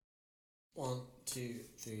One, two,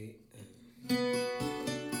 three, and...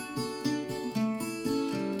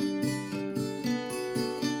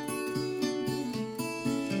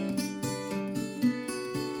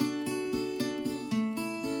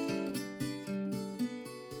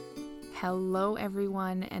 Hello,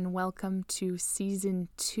 everyone, and welcome to Season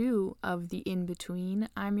 2 of The In-Between.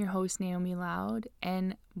 I'm your host, Naomi Loud,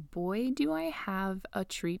 and boy, do I have a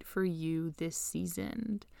treat for you this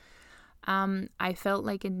season. I felt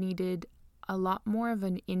like it needed a lot more of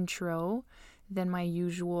an intro than my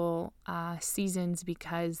usual seasons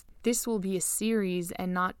because this will be a series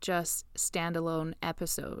and not just standalone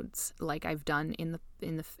episodes like I've done in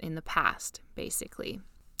the past, basically.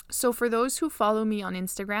 So for those who follow me on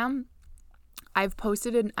Instagram, I've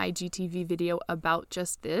posted an IGTV video about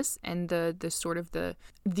just this and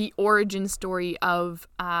the origin story of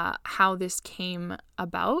how this came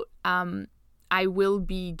about. I will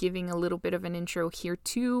be giving a little bit of an intro here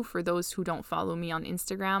too for those who don't follow me on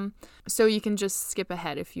Instagram. So you can just skip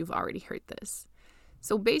ahead if you've already heard this.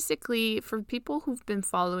 So basically, for people who've been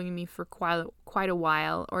following me for quite a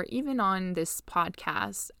while, or even on this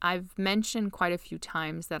podcast, I've mentioned quite a few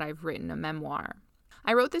times that I've written a memoir.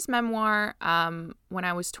 I wrote this memoir when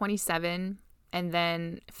I was 27 and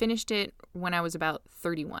then finished it when I was about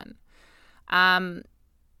 31.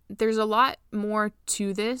 There's a lot more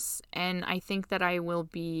to this, and I think that I will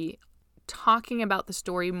be talking about the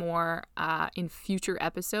story more in future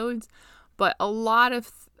episodes. But a lot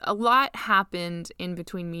happened in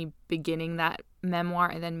between me beginning that memoir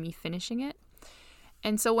and then me finishing it.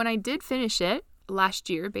 And so when I did finish it last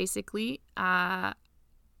year, basically,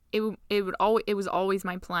 it was always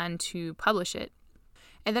my plan to publish it.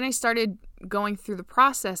 And then I started going through the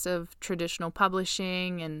process of traditional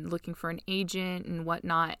publishing and looking for an agent and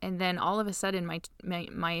whatnot. And then all of a sudden,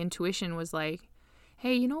 my intuition was like,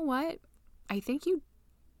 hey, you know what? I think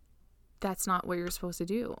that's not what you're supposed to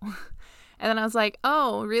do. And then I was like,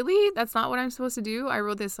 oh, really? That's not what I'm supposed to do? I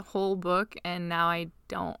wrote this whole book and now I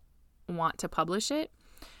don't want to publish it.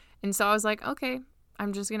 And so I was like, okay,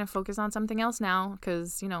 I'm just going to focus on something else now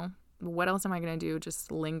because, what else am I going to do?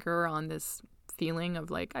 Just linger on this feeling of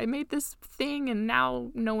like, I made this thing and now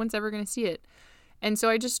no one's ever going to see it. And so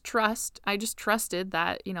I just trusted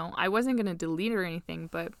that, I wasn't going to delete or anything,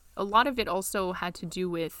 but a lot of it also had to do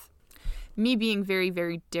with me being very,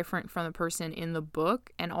 very different from the person in the book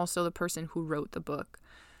and also the person who wrote the book.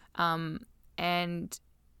 And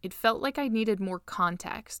it felt like I needed more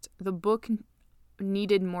context. The book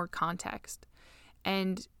needed more context.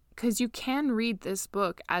 And because you can read this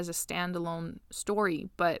book as a standalone story,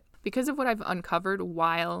 but because of what I've uncovered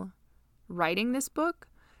while writing this book,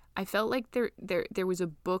 I felt like there was a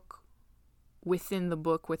book within the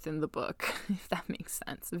book within the book, if that makes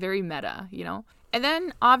sense. Very meta, And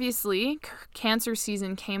then obviously cancer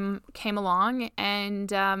season came along,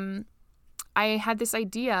 and I had this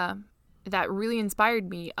idea that really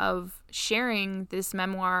inspired me of sharing this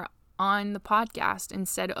memoir on the podcast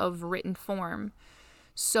instead of written form.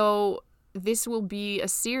 So this will be a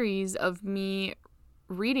series of me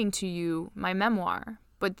reading to you my memoir,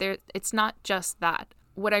 but it's not just that.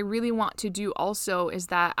 What I really want to do also is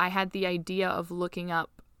that I had the idea of looking up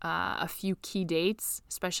a few key dates,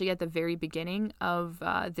 especially at the very beginning of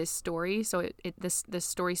this story. So this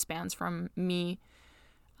story spans from me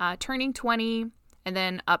turning 20 and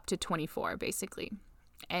then up to 24, basically.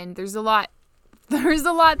 And there's a lot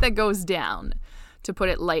that goes down, to put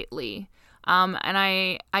it lightly. And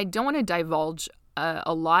I don't want to divulge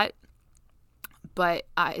a lot, but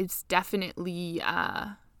it's definitely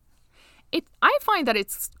I find that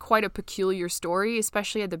it's quite a peculiar story,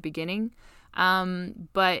 especially at the beginning.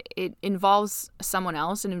 But it involves someone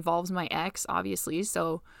else. It involves my ex, obviously.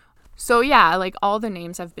 So yeah, like all the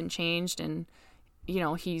names have been changed, and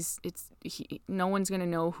no one's gonna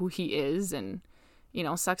know who he is, and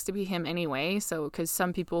sucks to be him anyway. So because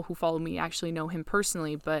some people who follow me actually know him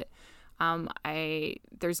personally, but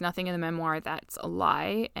there's nothing in the memoir that's a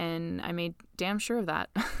lie, and I made damn sure of that.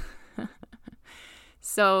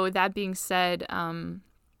 So that being said,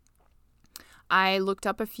 I looked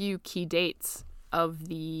up a few key dates of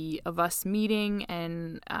us meeting,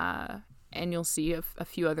 and you'll see a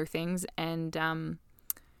few other things, and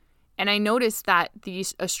I noticed that the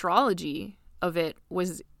astrology of it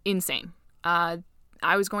was insane. I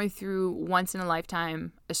was going through once in a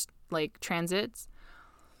lifetime like transits,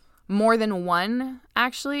 more than one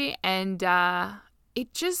actually, and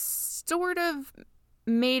it just sort of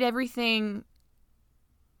made everything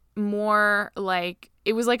more like,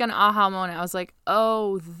 it was like an aha moment. I was like,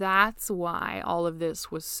 oh, that's why all of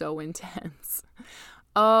this was so intense.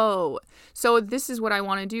 Oh, so this is what I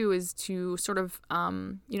want to do, is to sort of,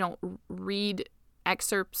 read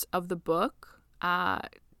excerpts of the book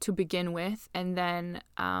to begin with, and then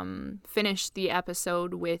finish the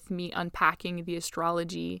episode with me unpacking the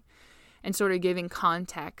astrology and sort of giving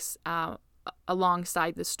context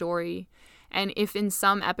alongside the story. And if in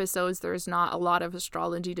some episodes there's not a lot of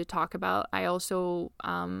astrology to talk about, I also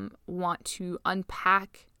want to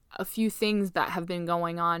unpack a few things that have been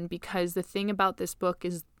going on, because the thing about this book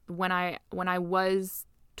is when I was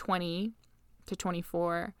 20 to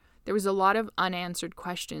 24, there was a lot of unanswered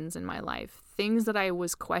questions in my life, things that I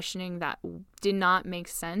was questioning that did not make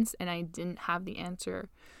sense, and I didn't have the answer.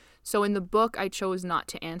 So in the book, I chose not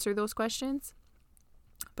to answer those questions,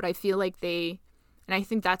 but I feel like and I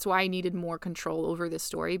think that's why I needed more control over this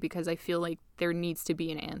story, because I feel like there needs to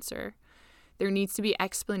be an answer. There needs to be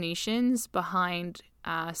explanations behind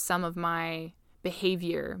some of my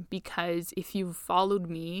behavior, because if you've followed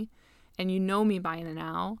me and you know me by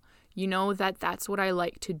now, you know that that's what I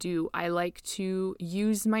like to do. I like to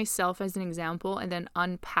use myself as an example and then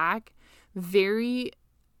unpack very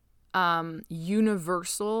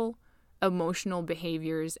universal emotional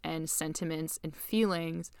behaviors and sentiments and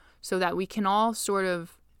feelings so that we can all sort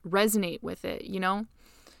of resonate with it, you know?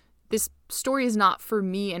 This story is not for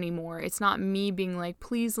me anymore. It's not me being like,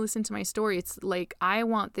 please listen to my story. It's like, I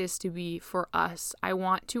want this to be for us. I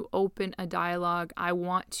want to open a dialogue. I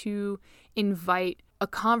want to invite a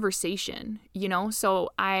conversation, you know?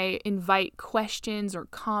 So I invite questions or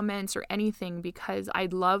comments or anything, because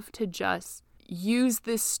I'd love to just use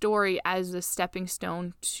this story as a stepping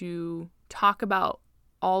stone to talk about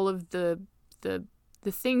all of the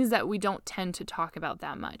things that we don't tend to talk about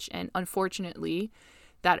that much. And unfortunately,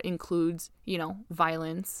 that includes, you know,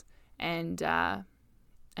 violence and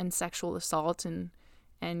sexual assault and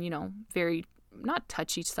you know, very not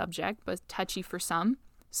touchy subject, but touchy for some.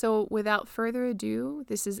 So without further ado,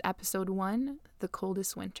 this is episode 1, The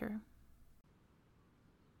Coldest Winter.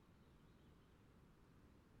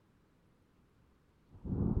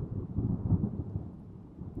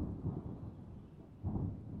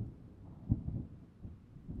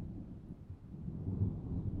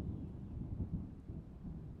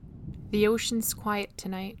 The ocean's quiet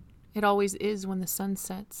tonight. It always is when the sun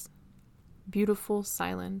sets. Beautiful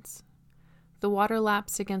silence. The water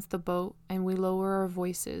laps against the boat, and we lower our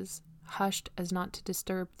voices, hushed as not to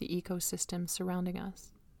disturb the ecosystem surrounding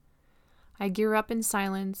us. I gear up in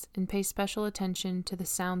silence and pay special attention to the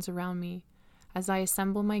sounds around me as I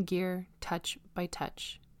assemble my gear touch by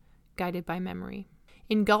touch, guided by memory.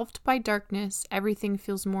 Engulfed by darkness, everything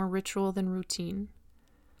feels more ritual than routine.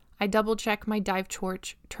 I double-check my dive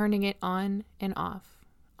torch, turning it on and off,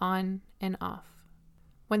 on and off.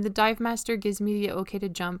 When the dive master gives me the okay to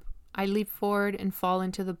jump, I leap forward and fall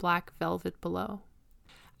into the black velvet below.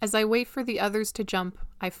 As I wait for the others to jump,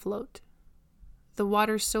 I float. The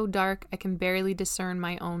water's so dark I can barely discern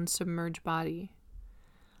my own submerged body.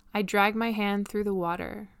 I drag my hand through the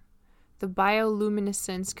water. The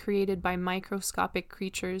bioluminescence created by microscopic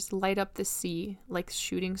creatures light up the sea like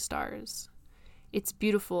shooting stars. It's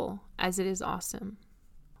beautiful, as it is awesome.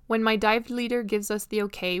 When my dive leader gives us the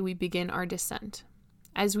okay, we begin our descent.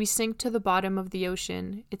 As we sink to the bottom of the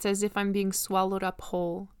ocean, it's as if I'm being swallowed up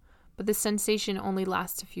whole, but the sensation only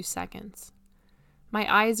lasts a few seconds.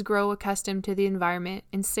 My eyes grow accustomed to the environment,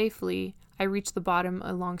 and safely, I reach the bottom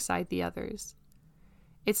alongside the others.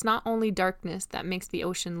 It's not only darkness that makes the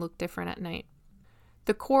ocean look different at night.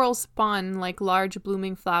 The corals spawn like large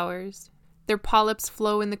blooming flowers. Their polyps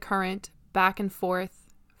flow in the current, back and forth,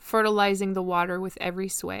 fertilizing the water with every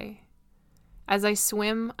sway. As I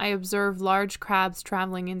swim, I observe large crabs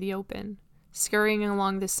traveling in the open, scurrying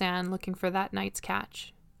along the sand looking for that night's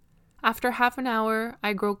catch. After half an hour,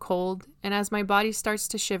 I grow cold, and as my body starts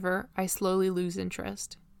to shiver, I slowly lose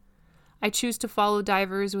interest. I choose to follow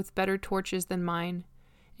divers with better torches than mine,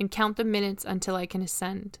 and count the minutes until I can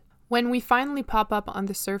ascend. When we finally pop up on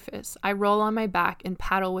the surface, I roll on my back and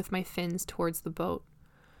paddle with my fins towards the boat.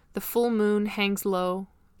 The full moon hangs low,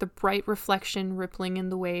 the bright reflection rippling in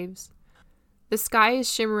the waves. The sky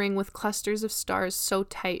is shimmering with clusters of stars so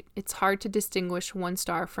tight it's hard to distinguish one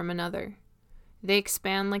star from another. They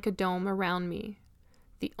expand like a dome around me.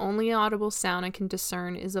 The only audible sound I can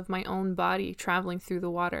discern is of my own body traveling through the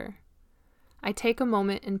water. I take a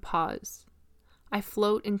moment and pause. I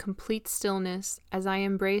float in complete stillness as I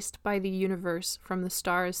am embraced by the universe from the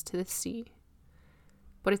stars to the sea.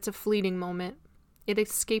 But it's a fleeting moment. It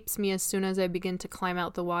escapes me as soon as I begin to climb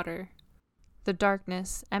out the water. The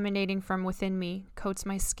darkness emanating from within me coats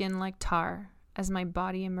my skin like tar as my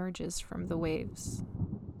body emerges from the waves.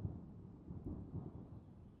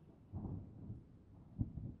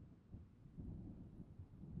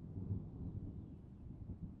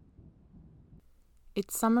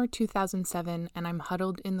 It's summer 2007, and I'm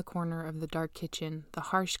huddled in the corner of the dark kitchen, the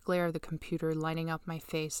harsh glare of the computer lighting up my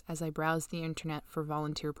face as I browse the internet for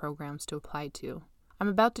volunteer programs to apply to. I'm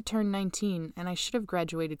about to turn 19, and I should have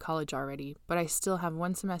graduated college already, but I still have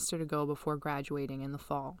one semester to go before graduating in the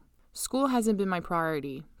fall. School hasn't been my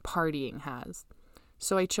priority, partying has.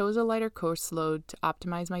 So I chose a lighter course load to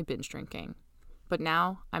optimize my binge drinking. But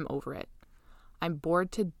now, I'm over it. I'm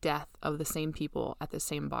bored to death of the same people at the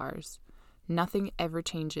same bars. Nothing ever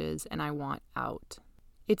changes, and I want out.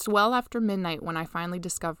 It's well after midnight when I finally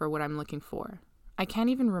discover what I'm looking for. I can't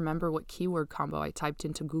even remember what keyword combo I typed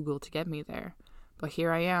into Google to get me there. But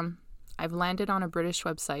here I am. I've landed on a British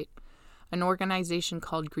website, an organization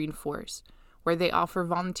called Green Force, where they offer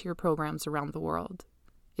volunteer programs around the world.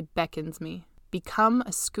 It beckons me. Become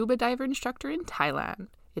a scuba diver instructor in Thailand,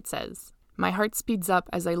 it says. My heart speeds up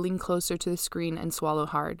as I lean closer to the screen and swallow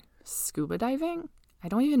hard. Scuba diving? I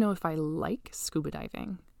don't even know if I like scuba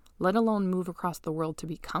diving, let alone move across the world to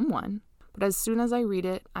become one. But as soon as I read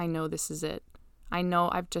it, I know this is it. I know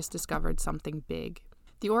I've just discovered something big.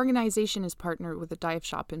 The organization is partnered with a dive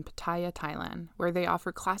shop in Pattaya, Thailand, where they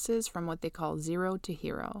offer classes from what they call 0 to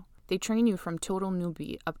hero. They train you from total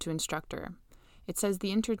newbie up to instructor. It says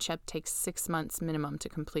the internship takes 6 months minimum to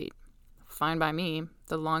complete. Fine by me.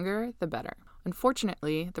 The longer, the better.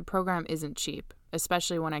 Unfortunately, the program isn't cheap,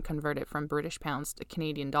 especially when I convert it from British pounds to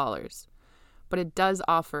Canadian dollars. But it does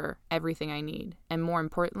offer everything I need, and more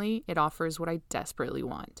importantly, it offers what I desperately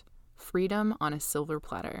want. Freedom on a silver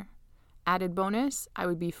platter. Added bonus, I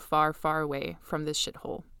would be far, far away from this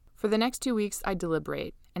shithole. For the next 2 weeks, I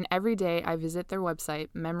deliberate, and every day I visit their website,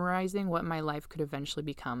 memorizing what my life could eventually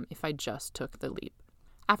become if I just took the leap.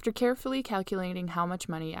 After carefully calculating how much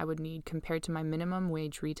money I would need compared to my minimum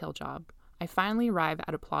wage retail job, I finally arrive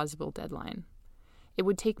at a plausible deadline. It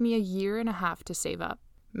would take me 1.5 years to save up.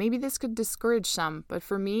 Maybe this could discourage some, but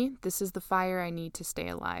for me, this is the fire I need to stay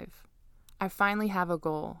alive. I finally have a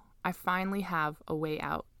goal. I finally have a way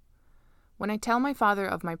out. When I tell my father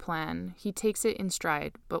of my plan, he takes it in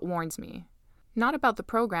stride, but warns me. Not about the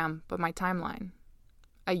program, but my timeline.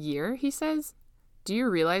 1 year, he says? Do you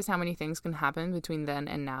realize how many things can happen between then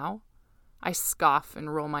and now? I scoff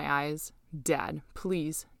and roll my eyes. Dad,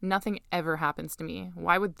 please, nothing ever happens to me.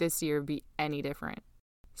 Why would this year be any different?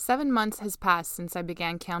 7 months has passed since I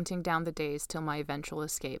began counting down the days till my eventual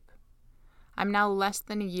escape. I'm now less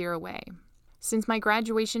than 1 year away. Since my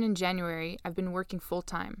graduation in January, I've been working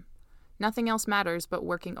full-time. Nothing else matters but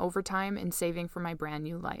working overtime and saving for my brand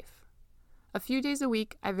new life. A few days a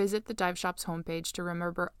week, I visit the dive shop's homepage to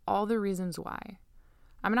remember all the reasons why.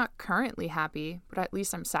 I'm not currently happy, but at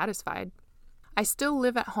least I'm satisfied. I still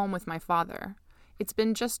live at home with my father. It's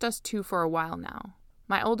been just us two for a while now.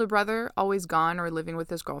 My older brother, always gone or living with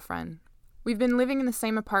his girlfriend. We've been living in the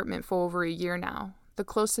same apartment for over 1 year now, the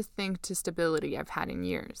closest thing to stability I've had in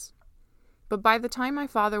years. But by the time my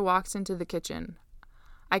father walks into the kitchen,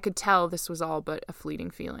 I could tell this was all but a fleeting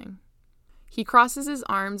feeling. He crosses his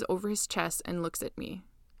arms over his chest and looks at me.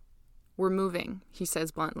 "We're moving," he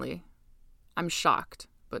says bluntly. I'm shocked,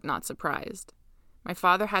 but not surprised. My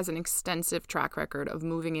father has an extensive track record of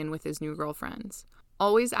moving in with his new girlfriends,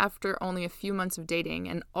 always after only a few months of dating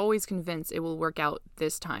and always convinced it will work out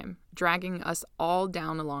this time, dragging us all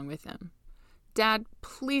down along with him. "Dad,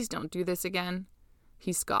 please don't do this again."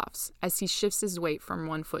 He scoffs as he shifts his weight from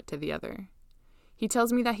one foot to the other. He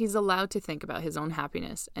tells me that he's allowed to think about his own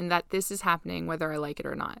happiness and that this is happening whether I like it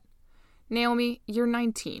or not. "Naomi, you're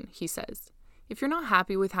 19, he says. "If you're not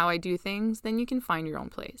happy with how I do things, then you can find your own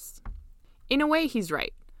place." In a way, he's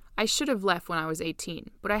right. I should have left when I was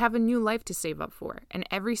 18, but I have a new life to save up for, and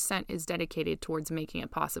every cent is dedicated towards making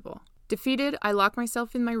it possible. Defeated, I lock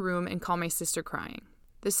myself in my room and call my sister crying.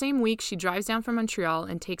 The same week, she drives down from Montreal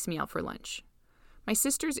and takes me out for lunch. My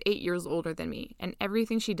sister's 8 years older than me, and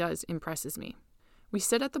everything she does impresses me. We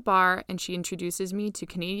sit at the bar, and she introduces me to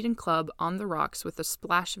Canadian Club on the rocks with a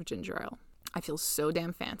splash of ginger ale. I feel so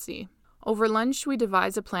damn fancy. Over lunch, we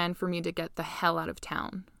devise a plan for me to get the hell out of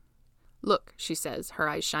town. "Look," she says, her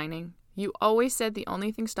eyes shining, "you always said the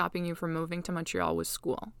only thing stopping you from moving to Montreal was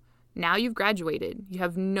school. Now you've graduated. You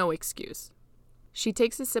have no excuse." She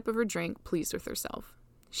takes a sip of her drink, pleased with herself.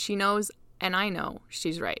 She knows, and I know,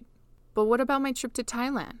 she's right. But what about my trip to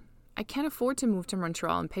Thailand? I can't afford to move to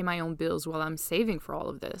Montreal and pay my own bills while I'm saving for all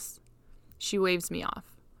of this. She waves me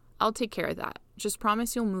off. "I'll take care of that. Just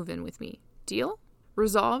promise you'll move in with me. Deal?"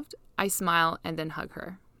 Resolved, I smile and then hug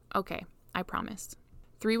her. "Okay, I promise."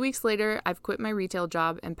 3 weeks later, I've quit my retail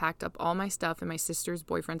job and packed up all my stuff in my sister's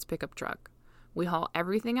boyfriend's pickup truck. We haul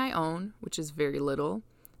everything I own, which is very little,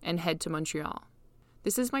 and head to Montreal.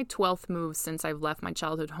 This is my 12th move since I've left my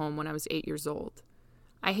childhood home when I was 8 years old.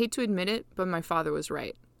 I hate to admit it, but my father was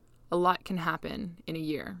right. A lot can happen in a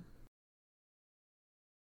year.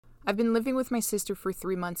 I've been living with my sister for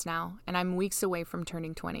 3 months now, and I'm weeks away from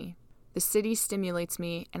turning 20. The city stimulates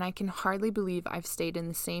me, and I can hardly believe I've stayed in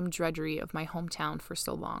the same drudgery of my hometown for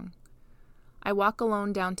so long. I walk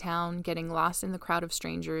alone downtown, getting lost in the crowd of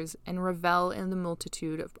strangers, and revel in the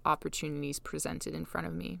multitude of opportunities presented in front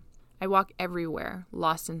of me. I walk everywhere,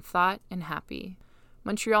 lost in thought and happy.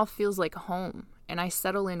 Montreal feels like home, and I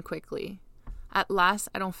settle in quickly. At last,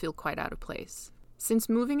 I don't feel quite out of place. Since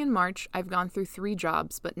moving in March, I've gone through 3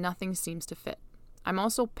 jobs, but nothing seems to fit. I'm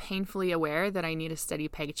also painfully aware that I need a steady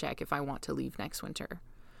paycheck if I want to leave next winter.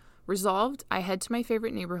 Resolved, I head to my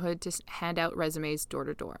favorite neighborhood to hand out resumes door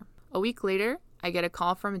to door. A week later, I get a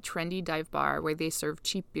call from a trendy dive bar where they serve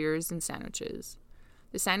cheap beers and sandwiches.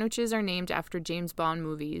 The sandwiches are named after James Bond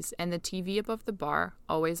movies, and the TV above the bar,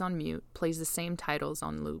 always on mute, plays the same titles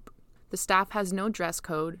on loop. The staff has no dress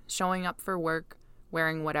code, showing up for work,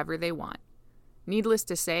 wearing whatever they want. Needless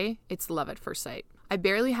to say, it's love at first sight. I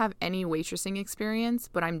barely have any waitressing experience,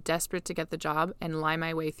 but I'm desperate to get the job and lie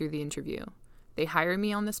my way through the interview. They hire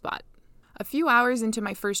me on the spot. A few hours into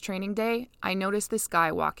my first training day, I notice this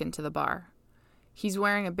guy walk into the bar. He's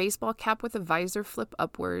wearing a baseball cap with a visor flip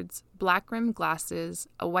upwards, black-rimmed glasses,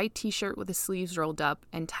 a white t-shirt with the sleeves rolled up,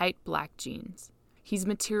 and tight black jeans. He's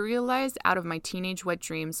materialized out of my teenage wet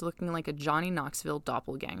dreams looking like a Johnny Knoxville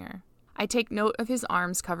doppelganger. I take note of his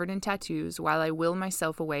arms covered in tattoos while I will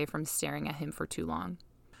myself away from staring at him for too long.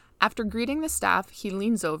 After greeting the staff, he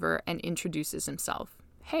leans over and introduces himself.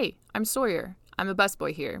 "Hey, I'm Sawyer. I'm a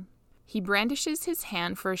busboy here." He brandishes his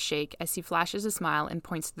hand for a shake as he flashes a smile and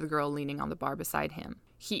points to the girl leaning on the bar beside him.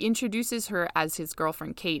 He introduces her as his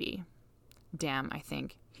girlfriend, Katie. Damn, I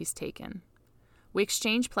think. He's taken. We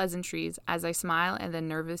exchange pleasantries as I smile and then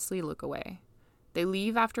nervously look away. They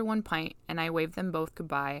leave after 1 pint, and I wave them both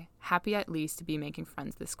goodbye, happy at least to be making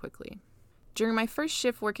friends this quickly. During my first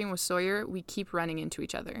shift working with Sawyer, we keep running into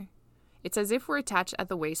each other. It's as if we're attached at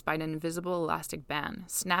the waist by an invisible elastic band,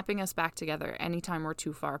 snapping us back together anytime we're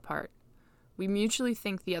too far apart. We mutually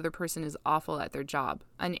think the other person is awful at their job,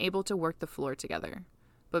 unable to work the floor together.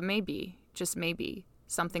 But maybe, just maybe,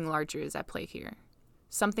 something larger is at play here.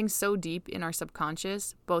 Something so deep in our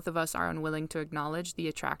subconscious, both of us are unwilling to acknowledge the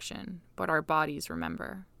attraction, but our bodies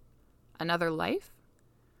remember. Another life?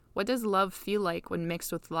 What does love feel like when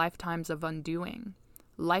mixed with lifetimes of undoing?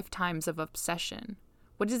 Lifetimes of obsession?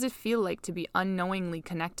 What does it feel like to be unknowingly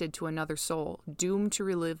connected to another soul, doomed to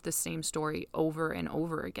relive the same story over and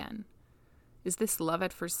over again? Is this love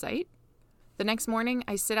at first sight? The next morning,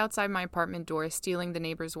 I sit outside my apartment door stealing the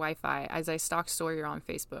neighbor's Wi-Fi as I stalk Sawyer on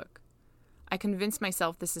Facebook. I convince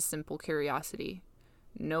myself this is simple curiosity.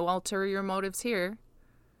 No ulterior motives here.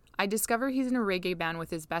 I discover he's in a reggae band with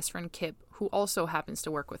his best friend Kip, who also happens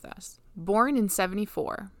to work with us. Born in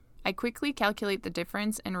 1974. I quickly calculate the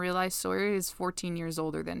difference and realize Sawyer is 14 years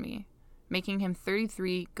older than me, making him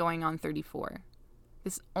 33 going on 34.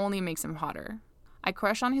 This only makes him hotter. I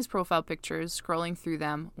crush on his profile pictures, scrolling through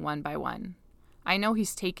them one by one. I know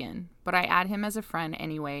he's taken, but I add him as a friend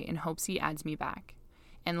anyway in hopes he adds me back.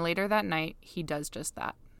 And later that night, he does just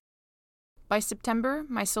that. By September,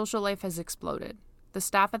 my social life has exploded. The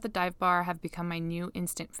staff at the dive bar have become my new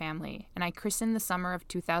instant family, and I christened the summer of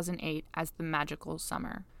 2008 as the magical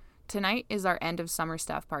summer. Tonight is our end of summer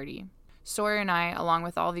staff party. Sawyer and I, along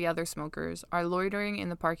with all the other smokers, are loitering in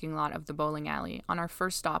the parking lot of the bowling alley on our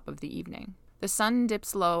first stop of the evening. The sun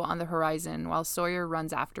dips low on the horizon while Sawyer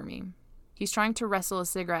runs after me. He's trying to wrestle a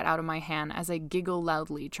cigarette out of my hand as I giggle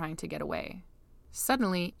loudly, trying to get away.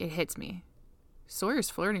 Suddenly, it hits me. Sawyer's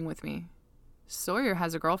flirting with me. Sawyer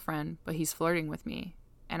has a girlfriend, but he's flirting with me,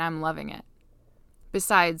 and I'm loving it.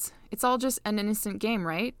 Besides, it's all just an innocent game,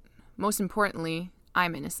 right? Most importantly,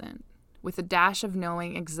 I'm innocent, with a dash of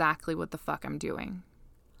knowing exactly what the fuck I'm doing.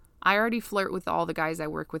 I already flirt with all the guys I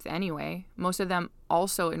work with anyway, most of them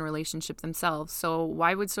also in relationship themselves, so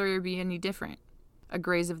why would Sawyer be any different? A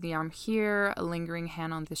graze of the arm here, a lingering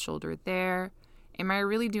hand on the shoulder there. Am I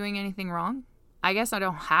really doing anything wrong? I guess I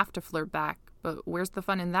don't have to flirt back, but where's the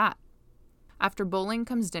fun in that? After bowling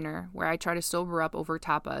comes dinner, where I try to sober up over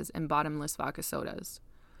tapas and bottomless vodka sodas.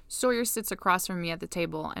 Sawyer sits across from me at the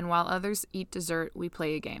table, and while others eat dessert, we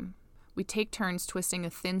play a game. We take turns twisting a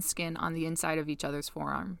thin skin on the inside of each other's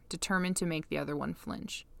forearm, determined to make the other one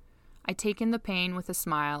flinch. I take in the pain with a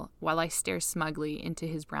smile while I stare smugly into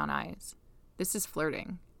his brown eyes. This is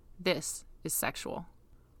flirting. This is sexual.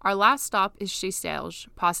 Our last stop is Chez Serge,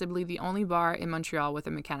 possibly the only bar in Montreal with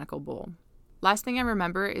a mechanical bull. Last thing I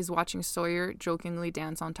remember is watching Sawyer jokingly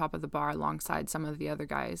dance on top of the bar alongside some of the other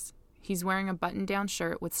guys. He's wearing a button-down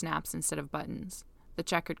shirt with snaps instead of buttons. the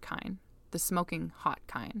checkered kind, the smoking hot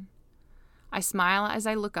kind. I smile as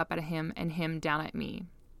I look up at him and him down at me.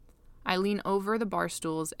 I lean over the bar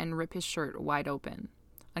stools and rip his shirt wide open,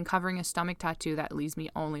 uncovering a stomach tattoo that leaves me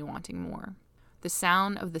only wanting more. The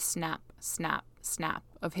sound of the snap, snap, snap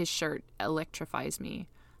of his shirt electrifies me,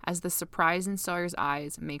 as the surprise in Sawyer's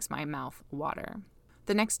eyes makes my mouth water.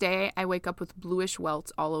 The next day, I wake up with bluish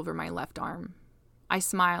welts all over my left arm. I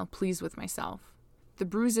smile, pleased with myself. The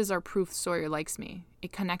bruises are proof Sawyer likes me.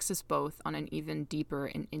 It connects us both on an even deeper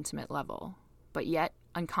and intimate level. But yet,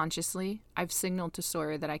 unconsciously, I've signaled to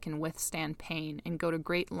Sawyer that I can withstand pain and go to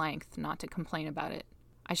great length not to complain about it.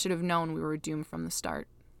 I should have known we were doomed from the start.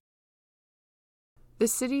 The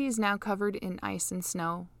city is now covered in ice and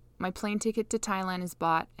snow. My plane ticket to Thailand is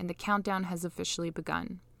bought, and the countdown has officially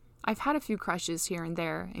begun. I've had a few crushes here and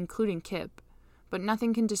there, including Kip, but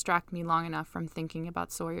nothing can distract me long enough from thinking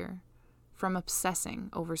about Sawyer, from obsessing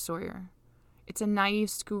over Sawyer. It's a naive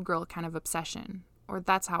schoolgirl kind of obsession, or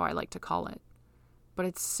that's how I like to call it. But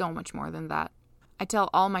it's so much more than that. I tell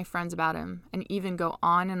all my friends about him, and even go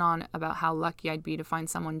on and on about how lucky I'd be to find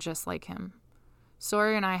someone just like him.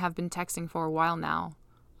 Sawyer and I have been texting for a while now,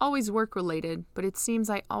 always work-related, but it seems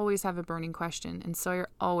I always have a burning question, and Sawyer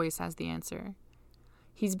always has the answer.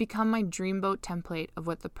 He's become my dreamboat template of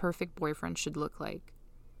what the perfect boyfriend should look like.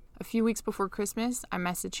 A few weeks before Christmas, I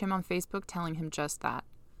message him on Facebook telling him just that.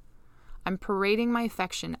 I'm parading my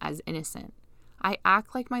affection as innocent. I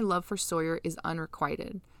act like my love for Sawyer is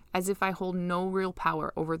unrequited, as if I hold no real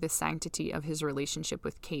power over the sanctity of his relationship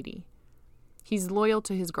with Katie. He's loyal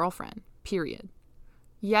to his girlfriend, period.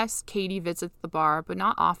 Yes, Katie visits the bar, but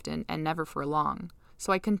not often and never for long,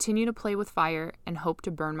 so I continue to play with fire and hope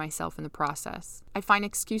to burn myself in the process. I find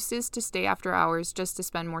excuses to stay after hours just to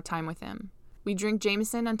spend more time with him. We drink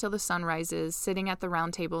Jameson until the sun rises, sitting at the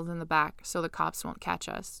round tables in the back so the cops won't catch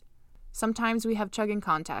us. Sometimes we have chugging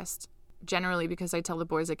contests, generally because I tell the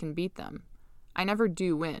boys I can beat them. I never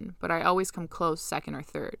do win, but I always come close second or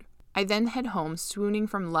third. I then head home swooning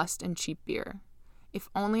from lust and cheap beer. If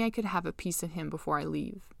only I could have a piece of him before I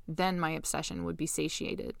leave, then my obsession would be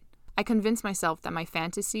satiated. I convince myself that my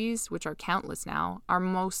fantasies, which are countless now, are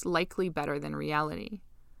most likely better than reality.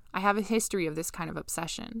 I have a history of this kind of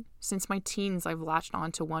obsession. Since my teens, I've latched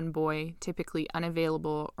on to one boy, typically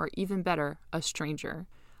unavailable, or even better, a stranger.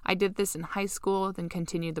 I did this in high school, then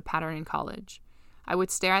continued the pattern in college. I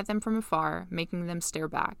would stare at them from afar, making them stare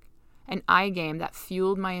back. An eye game that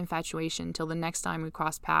fueled my infatuation till the next time we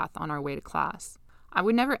crossed paths on our way to class. I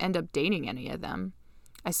would never end up dating any of them.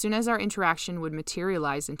 As soon as our interaction would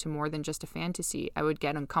materialize into more than just a fantasy, I would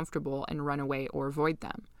get uncomfortable and run away or avoid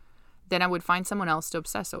them. Then I would find someone else to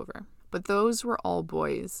obsess over. But those were all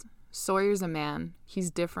boys. Sawyer's a man.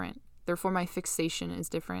 He's different. Therefore my fixation is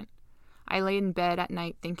different. I lay in bed at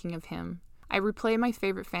night thinking of him. I replay my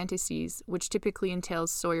favorite fantasies, which typically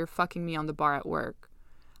entails Sawyer fucking me on the bar at work.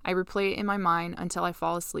 I replay it in my mind until I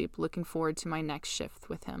fall asleep, looking forward to my next shift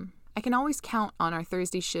with him. I can always count on our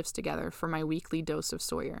Thursday shifts together for my weekly dose of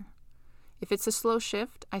Sawyer. If it's a slow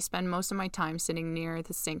shift, I spend most of my time sitting near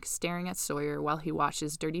the sink staring at Sawyer while he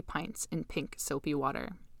washes dirty pints in pink soapy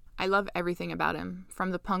water. I love everything about him,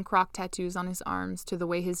 from the punk rock tattoos on his arms to the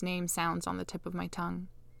way his name sounds on the tip of my tongue.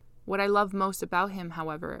 What I love most about him,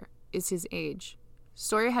 however, is his age.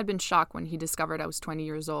 Sawyer had been shocked when he discovered I was 20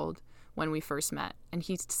 years old when we first met, and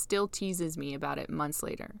he still teases me about it months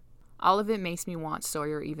later. All of it makes me want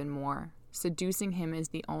Sawyer even more. Seducing him is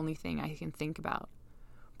the only thing I can think about.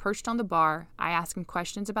 Perched on the bar, I ask him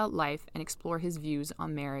questions about life and explore his views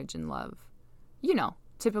on marriage and love. You know,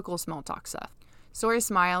 typical small talk stuff. Sawyer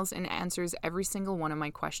smiles and answers every single one of my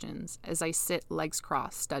questions as I sit legs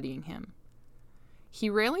crossed studying him. He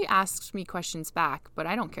rarely asks me questions back, but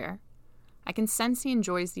I don't care. I can sense he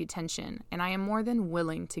enjoys the attention, and I am more than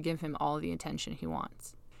willing to give him all the attention he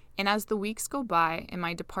wants. And as the weeks go by and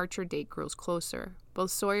my departure date grows closer,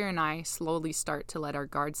 both Sawyer and I slowly start to let our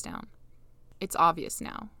guards down. It's obvious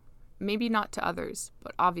now. Maybe not to others,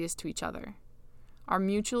 but obvious to each other. Our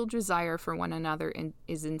mutual desire for one another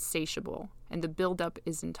is insatiable, and the buildup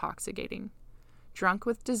is intoxicating. Drunk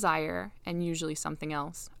with desire, and usually something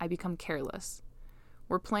else, I become careless.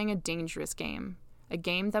 We're playing a dangerous game, a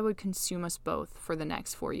game that would consume us both for the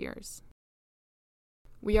next 4 years.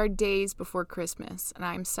 We are days before Christmas, and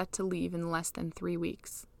I am set to leave in less than 3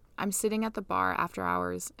 weeks. I'm sitting at the bar after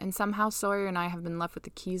hours, and somehow Sawyer and I have been left with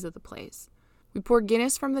the keys of the place. We pour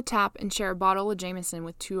Guinness from the tap and share a bottle of Jameson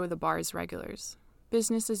with 2 of the bar's regulars.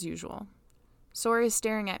 Business as usual. Sawyer is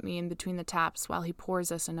staring at me in between the taps while he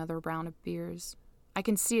pours us another round of beers. I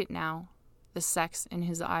can see it now, the sex in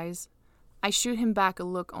his eyes. I shoot him back a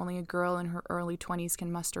look only a girl in her early 20s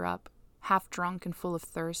can muster up. half drunk and full of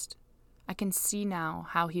thirst. I can see now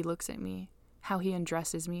how he looks at me, how he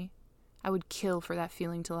undresses me. I would kill for that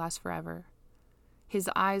feeling to last forever. His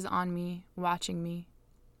eyes on me, watching me.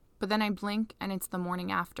 But then I blink and it's the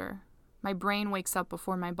morning after. My brain wakes up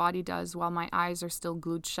before my body does while my eyes are still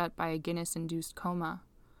glued shut by a Guinness-induced coma.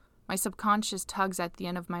 My subconscious tugs at the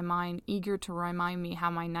end of my mind, eager to remind me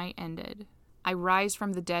how my night ended. I rise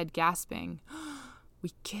from the dead, gasping.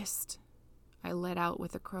 We kissed. I let out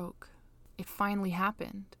with a croak. It finally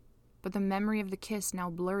happened. But the memory of the kiss now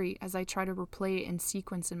blurry as I try to replay it in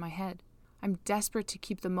sequence in my head. I'm desperate to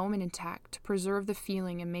keep the moment intact, to preserve the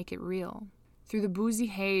feeling and make it real. Through the boozy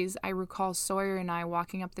haze, I recall Sawyer and I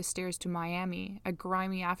walking up the stairs to Miami, a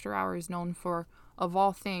grimy after-hours known for, of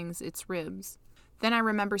all things, its ribs. Then I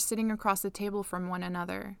remember sitting across the table from one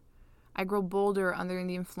another. I grow bolder under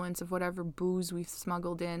the influence of whatever booze we've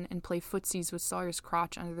smuggled in and play footsies with Sawyer's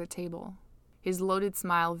crotch under the table. His loaded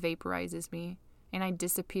smile vaporizes me, and I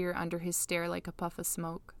disappear under his stare like a puff of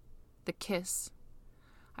smoke. The kiss.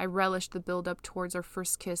 I relish the build-up towards our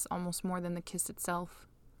first kiss almost more than the kiss itself.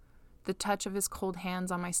 The touch of his cold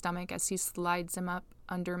hands on my stomach as he slides them up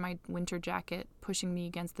under my winter jacket, pushing me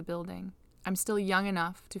against the building. I'm still young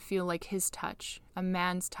enough to feel like his touch, a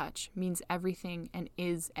man's touch, means everything and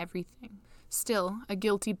is everything. Still, a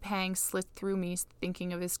guilty pang slipped through me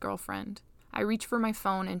thinking of his girlfriend. I reach for my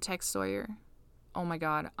phone and text Sawyer. Oh my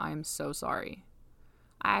God, I am so sorry.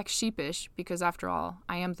 I act sheepish because, after all,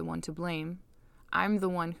 I am the one to blame. I'm the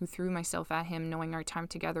one who threw myself at him knowing our time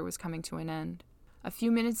together was coming to an end. A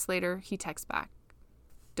few minutes later, he texts back.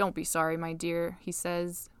 Don't be sorry, my dear, he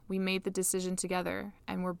says. We made the decision together,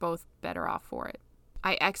 and we're both better off for it.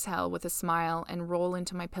 I exhale with a smile and roll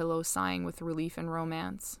into my pillow, sighing with relief and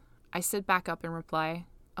romance. I sit back up and reply,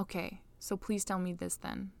 okay, so please tell me this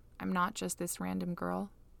then. I'm not just this random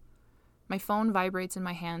girl. My phone vibrates in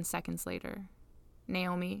my hand seconds later.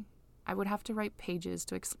 Naomi, I would have to write pages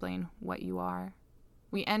to explain what you are.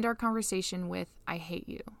 We end our conversation with, I hate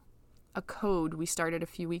you. A code we started a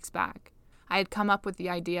few weeks back. I had come up with the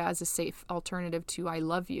idea as a safe alternative to I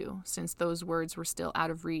love you, since those words were still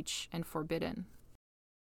out of reach and forbidden.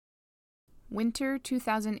 Winter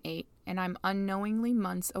 2008, and I'm unknowingly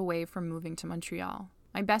months away from moving to Montreal.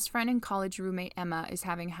 My best friend and college roommate Emma is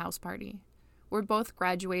having a house party. We're both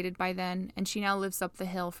graduated by then, and she now lives up the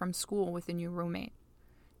hill from school with a new roommate.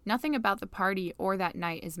 Nothing about the party or that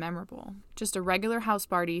night is memorable, just a regular house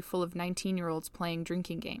party full of 19-year-olds playing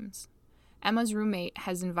drinking games. Emma's roommate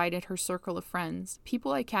has invited her circle of friends,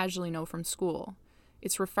 people I casually know from school.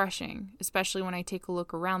 It's refreshing, especially when I take a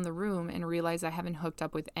look around the room and realize I haven't hooked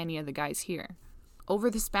up with any of the guys here. Over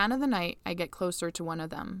the span of the night, I get closer to one of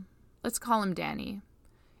them. Let's call him Danny.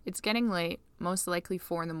 It's getting late, most likely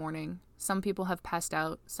 4 a.m. Some people have passed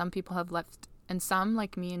out, some people have left, and some,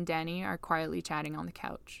 like me and Danny, are quietly chatting on the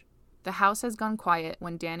couch. The house has gone quiet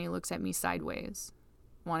when Danny looks at me sideways.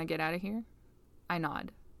 Want to get out of here? I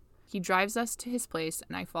nod. He drives us to his place,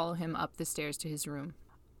 and I follow him up the stairs to his room.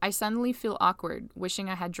 I suddenly feel awkward, wishing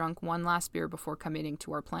I had drunk one last beer before committing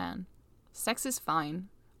to our plan. Sex is fine.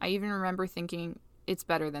 I even remember thinking it's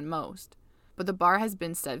better than most. But the bar has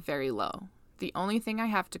been set very low. The only thing I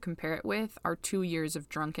have to compare it with are 2 years of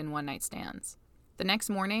drunken one-night stands. The next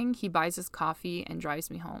morning, he buys us coffee and drives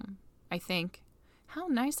me home. I think, how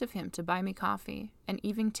nice of him to buy me coffee, and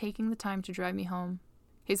even taking the time to drive me home.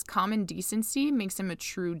 His common decency makes him a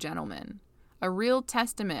true gentleman. A real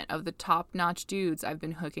testament of the top-notch dudes I've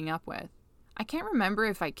been hooking up with. I can't remember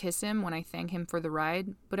if I kiss him when I thank him for the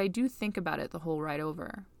ride, but I do think about it the whole ride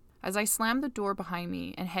over. As I slam the door behind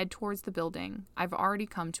me and head towards the building, I've already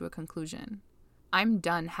come to a conclusion. I'm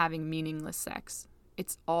done having meaningless sex.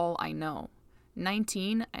 It's all I know.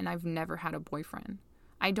 19, and I've never had a boyfriend.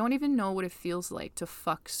 I don't even know what it feels like to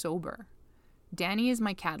fuck sober. Danny is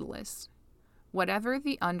my catalyst. Whatever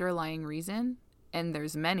the underlying reason, and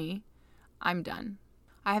there's many, I'm done.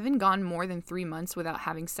 I haven't gone more than 3 months without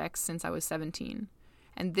having sex since I was 17.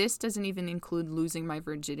 And this doesn't even include losing my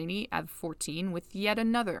virginity at 14 with yet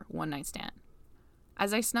another one-night stand.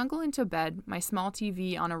 As I snuggle into bed, my small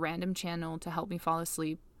TV on a random channel to help me fall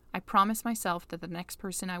asleep, I promise myself that the next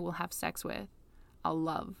person I will have sex with, I'll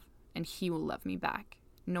love, and he will love me back,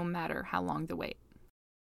 no matter how long the wait.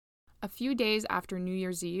 A few days after New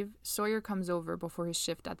Year's Eve, Sawyer comes over before his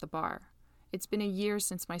shift at the bar. It's been a year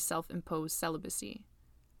since my self-imposed celibacy.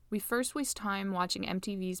 We first waste time watching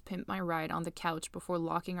MTV's Pimp My Ride on the couch before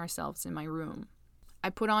locking ourselves in my room. I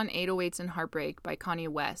put on 808s and Heartbreak by Kanye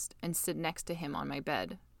West and sit next to him on my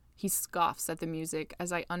bed. He scoffs at the music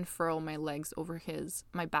as I unfurl my legs over his,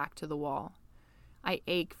 my back to the wall. I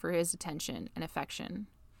ache for his attention and affection.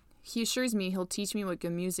 He assures me he'll teach me what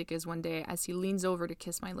good music is one day as he leans over to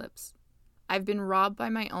kiss my lips. I've been robbed by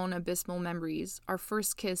my own abysmal memories, our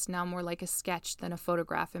first kiss now more like a sketch than a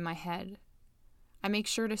photograph in my head. I make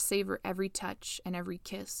sure to savor every touch and every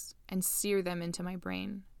kiss and sear them into my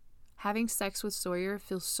brain. Having sex with Sawyer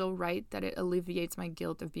feels so right that it alleviates my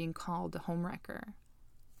guilt of being called a homewrecker.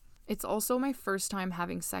 It's also my first time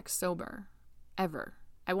having sex sober. Ever.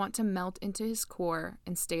 I want to melt into his core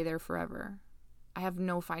and stay there forever. I have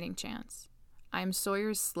no fighting chance. I am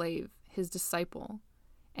Sawyer's slave, his disciple,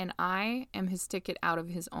 and I am his ticket out of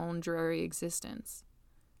his own dreary existence.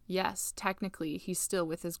 Yes, technically, he's still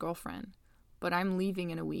with his girlfriend, but I'm leaving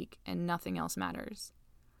in a week and nothing else matters.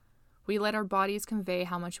 We let our bodies convey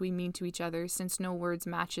how much we mean to each other since no words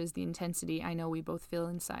matches the intensity I know we both feel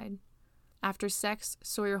inside. After sex,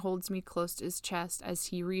 Sawyer holds me close to his chest as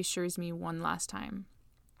he reassures me one last time.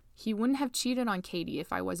 He wouldn't have cheated on Katie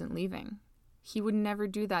if I wasn't leaving. He would never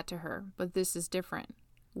do that to her, but this is different.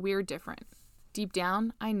 We're different. Deep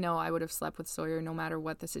down, I know I would have slept with Sawyer no matter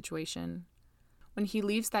what the situation. When he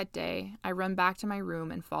leaves that day, I run back to my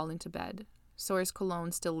room and fall into bed. Sawyer's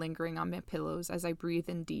cologne still lingering on my pillows as I breathe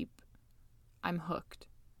in deep. I'm hooked.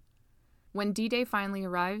 When D-Day finally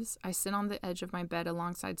arrives, I sit on the edge of my bed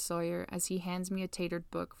alongside Sawyer as he hands me a tattered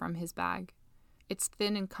book from his bag. It's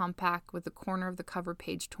thin and compact with the corner of the cover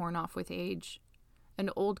page torn off with age. An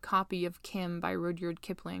old copy of Kim by Rudyard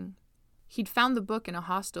Kipling. He'd found the book in a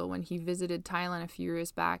hostel when he visited Thailand a few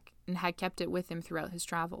years back and had kept it with him throughout his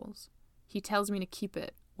travels. He tells me to keep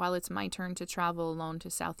it, while it's my turn to travel alone to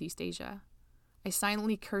Southeast Asia. I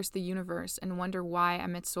silently curse the universe and wonder why I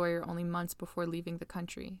met Sawyer only months before leaving the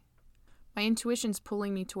country. My intuition's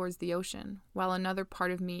pulling me towards the ocean, while another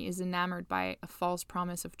part of me is enamored by a false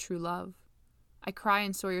promise of true love. I cry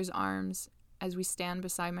in Sawyer's arms as we stand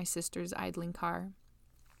beside my sister's idling car.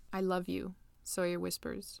 I love you, Sawyer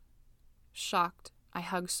whispers. Shocked, I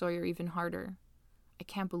hug Sawyer even harder. I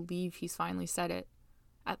can't believe he's finally said it.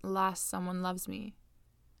 At last, someone loves me.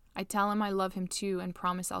 I tell him I love him too and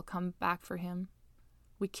promise I'll come back for him.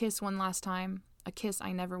 We kiss one last time, a kiss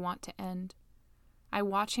I never want to end. I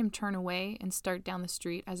watch him turn away and start down the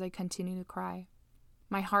street as I continue to cry.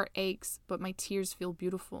 My heart aches, but my tears feel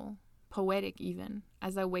beautiful, poetic even,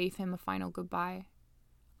 as I wave him a final goodbye.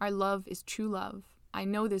 Our love is true love. I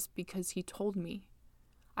know this because he told me.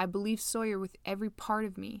 I believe Sawyer with every part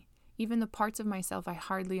of me, even the parts of myself I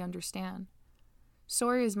hardly understand.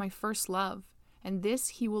 Sawyer is my first love, and this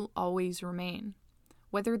he will always remain.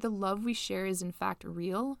 Whether the love we share is in fact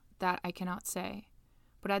real, that I cannot say.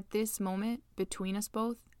 But at this moment, between us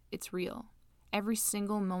both, it's real. Every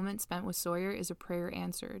single moment spent with Sawyer is a prayer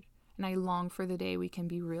answered, and I long for the day we can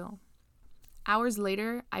be real. Hours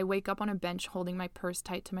later, I wake up on a bench holding my purse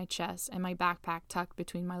tight to my chest and my backpack tucked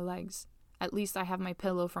between my legs. At least I have my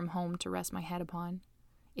pillow from home to rest my head upon.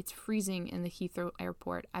 It's freezing in the Heathrow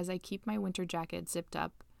airport as I keep my winter jacket zipped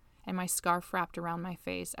up and my scarf wrapped around my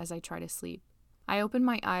face as I try to sleep. I open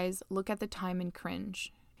my eyes, look at the time and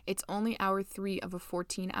cringe. It's only hour 3 of a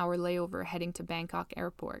 14-hour layover heading to Bangkok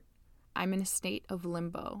airport. I'm in a state of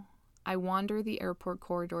limbo. I wander the airport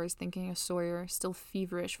corridors thinking of Sawyer, still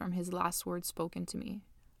feverish from his last words spoken to me.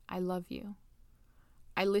 I love you.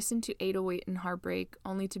 I listen to 808 in Heartbreak,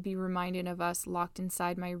 only to be reminded of us locked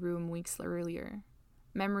inside my room weeks earlier.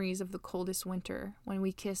 Memories of the coldest winter, when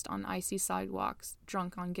we kissed on icy sidewalks,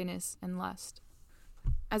 drunk on Guinness and lust.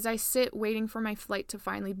 As I sit waiting for my flight to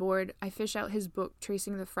finally board, I fish out his book,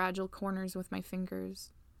 tracing the fragile corners with my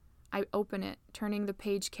fingers. I open it, turning the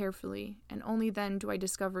page carefully, and only then do I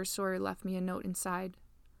discover Sawyer left me a note inside.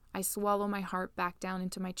 I swallow my heart back down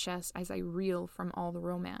into my chest as I reel from all the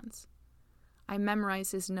romance. I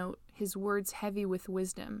memorize his note, his words heavy with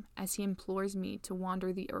wisdom, as he implores me to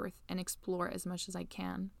wander the earth and explore as much as I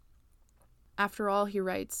can. After all, he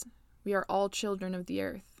writes, we are all children of the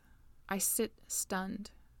earth. I sit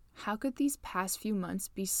stunned. How could these past few months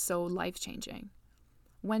be so life-changing?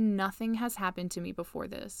 When nothing has happened to me before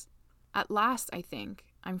this. At last, I think,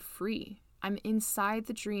 I'm free. I'm inside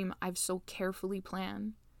the dream I've so carefully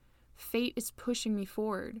planned. Fate is pushing me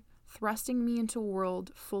forward, thrusting me into a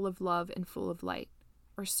world full of love and full of light.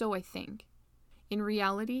 Or so I think. In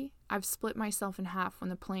reality, I've split myself in half when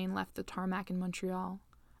the plane left the tarmac in Montreal.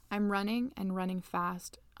 I'm running and running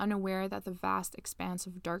fast, unaware that the vast expanse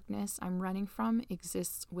of darkness I'm running from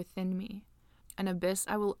exists within me, an abyss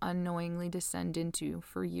I will unknowingly descend into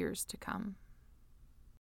for years to come.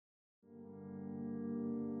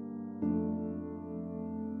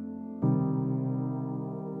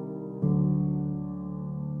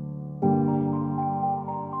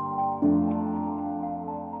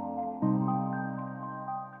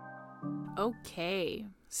 Okay,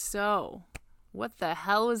 So, what the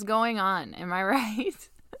hell is going on? Am I right?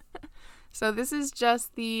 So this is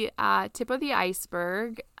just the tip of the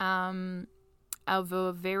iceberg of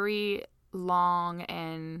a very long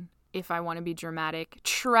and, if I want to be dramatic,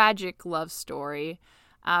 tragic love story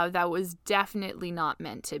that was definitely not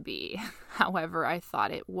meant to be. However, I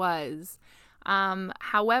thought it was.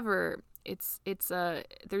 However,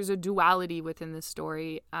 there's a duality within this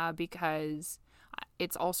story because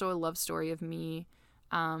it's also a love story of me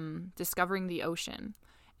discovering the ocean,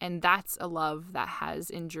 and that's a love that has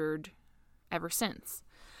endured ever since.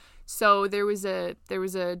 So there was a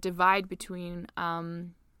divide between,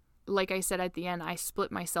 like I said at the end, I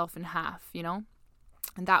split myself in half, and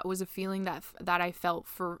that was a feeling that I felt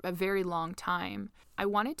for a very long time. I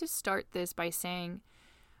wanted to start this by saying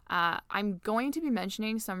I'm going to be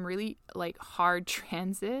mentioning some really hard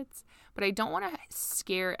transits, but I don't want to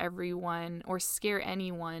scare everyone or scare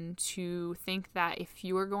anyone to think that if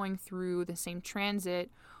you are going through the same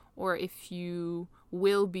transit, or if you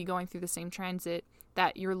will be going through the same transit,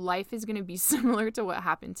 that your life is going to be similar to what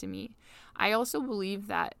happened to me. I also believe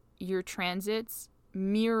that your transits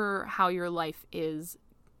mirror how your life is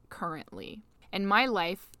currently. And my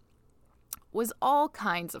life was all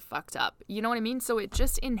kinds of fucked up. You know what I mean? So it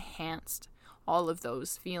just enhanced all of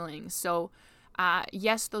those feelings. So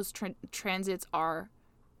yes, those transits are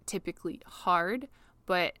typically hard,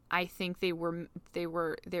 but I think they were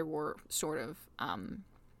sort of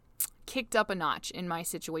kicked up a notch in my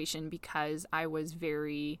situation because I was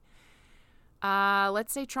very,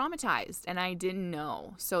 let's say, traumatized, and I didn't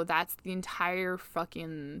know. So that's the entire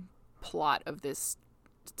fucking plot of this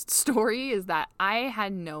story, is that I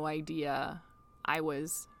had no idea I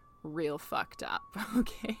was real fucked up.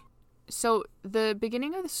 Okay. So the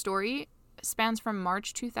beginning of the story spans from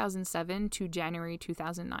March 2007 to January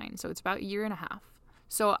 2009. So it's about a year and a half.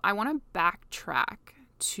 So I want to backtrack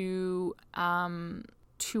to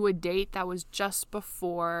a date that was just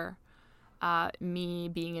before me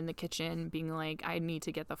being in the kitchen, being like, I need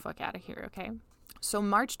to get the fuck out of here, okay? So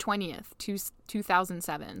March 20th,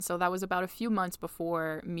 2007. So that was about a few months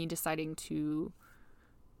before me deciding to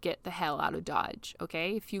get the hell out of Dodge,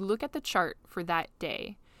 okay? If you look at the chart for that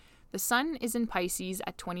day, the sun is in Pisces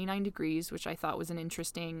at 29 degrees, which I thought was an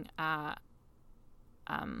interesting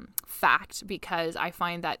fact, because I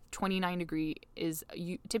find that 29 degree is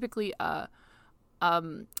typically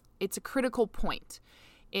it's a critical point.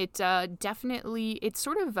 It definitely, it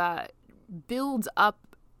sort of builds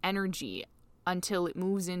up energy until it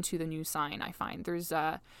moves into the new sign. I find there's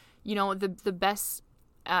the best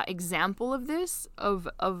example of this of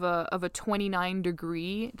a 29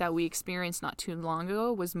 degree that we experienced not too long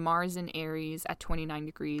ago was Mars in Aries at 29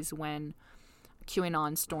 degrees when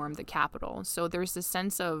QAnon stormed the Capitol. So there's a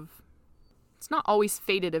sense of, it's not always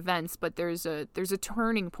fated events, but there's a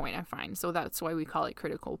turning point, I find. So that's why we call it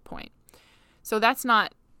critical point. So that's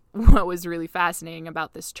not what was really fascinating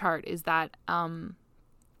about this chart, is that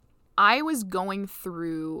I was going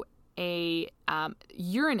through a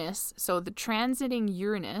Uranus, so the transiting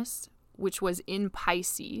Uranus, which was in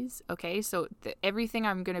Pisces, okay? So everything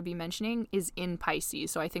I'm going to be mentioning is in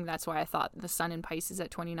Pisces. So I think that's why I thought the sun in Pisces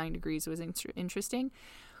at 29 degrees was interesting.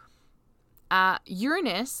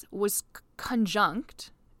 Uranus was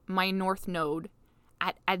conjunct my north node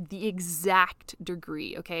at the exact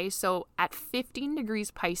degree, okay? So at 15 degrees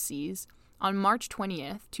Pisces on March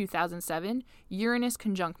 20th, 2007, Uranus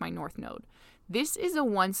conjunct my north node. This is a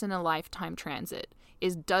once-in-a-lifetime transit.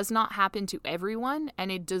 It does not happen to everyone, and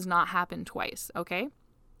it does not happen twice, okay?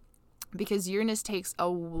 Because Uranus takes a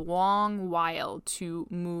long while to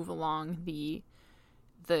move along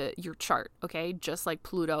your chart, okay? Just like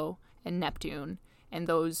Pluto and Neptune and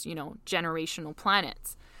those, generational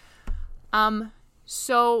planets.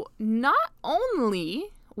 So not only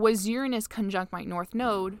was Uranus conjunct my north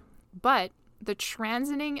node, but the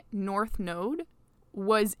transiting north node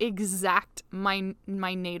was exact my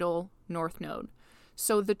natal north node.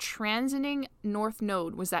 So the transiting north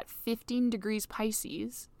node was at 15 degrees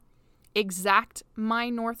Pisces, exact my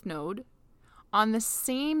north node, on the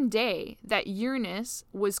same day that Uranus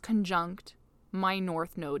was conjunct my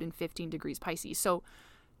north node in 15 degrees Pisces. So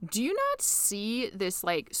do you not see this?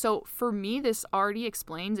 So for me, this already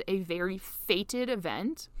explains a very fated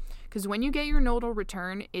event, because when you get your nodal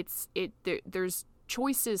return, there's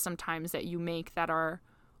choices sometimes that you make that are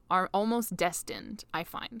almost destined, I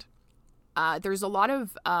find. There's a lot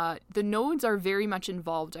of the nodes are very much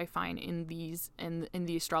involved, I find, in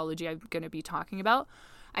the astrology I'm going to be talking about.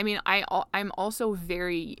 I mean, I'm also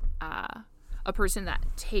very a person that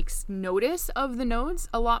takes notice of the nodes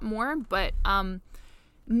a lot more, but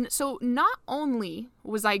So not only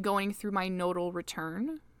was I going through my nodal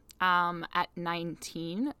return at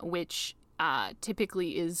 19, which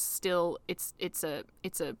typically is still it's an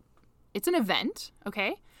event,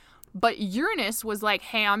 okay? But Uranus was like,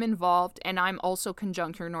 hey, I'm involved and I'm also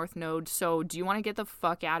conjunct your North Node, so do you want to get the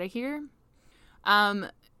fuck out of here?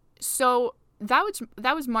 So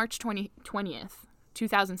that was March 20th,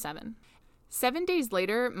 2007. 7 days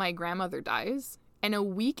later, my grandmother dies. And a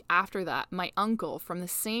week after that, my uncle from the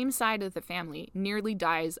same side of the family nearly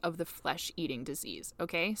dies of the flesh-eating disease,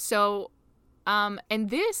 okay? So,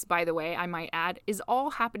 and this, by the way, I might add, is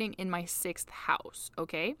all happening in my 6th house,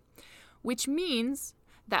 okay? Which means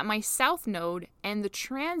that my South Node and the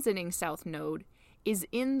transiting South Node is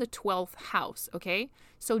in the 12th house, okay?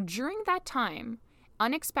 So during that time,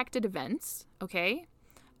 unexpected events, okay?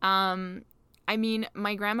 I mean,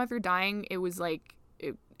 my grandmother dying, it was like...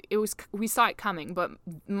 we saw it coming, but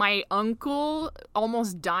my uncle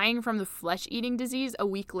almost dying from the flesh-eating disease a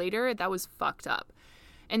week later, that was fucked up.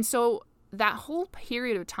 And so that whole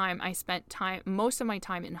period of time, I spent most of my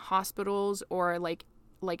time in hospitals or like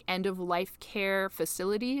end-of-life care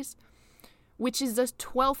facilities, which is the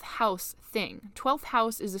 12th house thing. 12th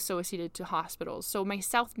house is associated to hospitals. So my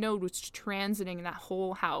South Node was transiting that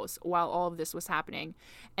whole house while all of this was happening.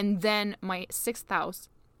 And then my 6th house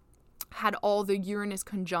had all the Uranus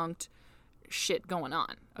conjunct shit going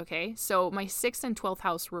on, okay? So my 6th and 12th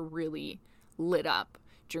house were really lit up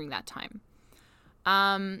during that time.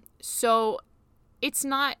 So it's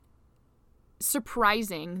not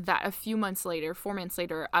surprising that a few months later, 4 months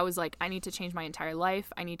later, I was like, I need to change my entire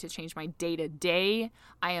life. I need to change my day-to-day.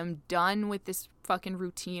 I am done with this fucking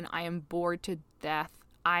routine. I am bored to death.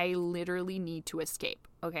 I literally need to escape,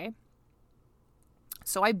 okay?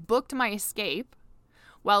 So I booked my escape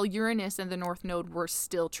while Uranus and the North Node were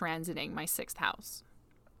still transiting my 6th house.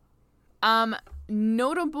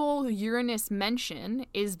 Notable Uranus mention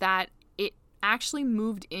is that it actually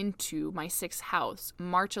moved into my 6th house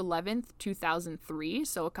March 11th, 2003,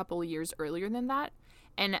 so a couple of years earlier than that.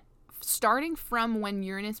 And starting from when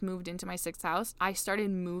Uranus moved into my 6th house, I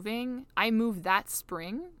started moving. I moved that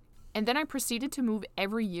spring, and then I proceeded to move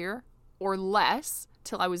every year or less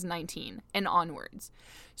till I was 19 and onwards.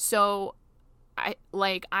 So I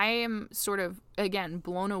am sort of, again,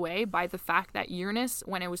 blown away by the fact that Uranus,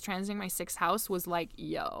 when it was transiting my 6th house, was like,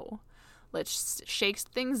 yo, let's shake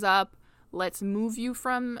things up. Let's move you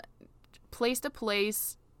from place to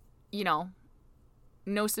place, you know,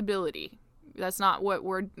 no stability. That's not what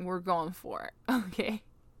we're going for, okay?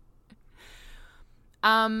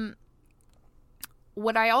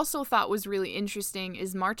 What I also thought was really interesting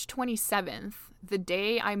is March 27th, the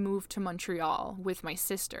day I moved to Montreal with my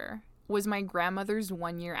sister, was my grandmother's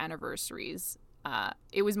 1-year anniversaries.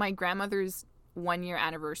 It was my grandmother's 1-year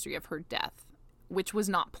anniversary of her death, which was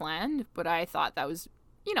not planned, but I thought that was,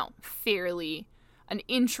 you know, fairly an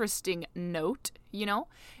interesting note, you know?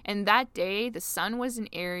 And that day, the sun was in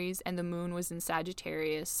Aries and the moon was in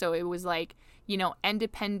Sagittarius, so it was like, you know,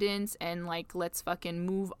 independence and like, let's fucking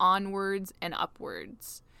move onwards and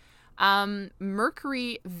upwards.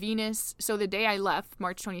 Mercury, Venus, so the day I left,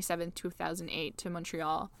 March 27th, 2008, to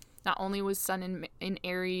Montreal, not only was sun in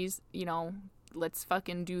Aries, you know, let's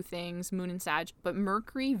fucking do things, moon and Sag, but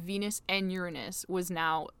Mercury, Venus, and Uranus was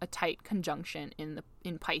now a tight conjunction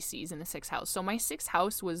in Pisces in the 6th house. So my 6th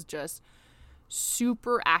house was just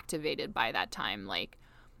super activated by that time. Like,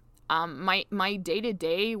 my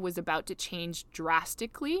day-to-day was about to change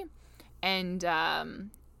drastically, and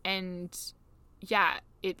yeah,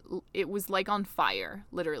 it was like on fire,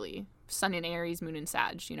 literally. Sun in Aries, moon in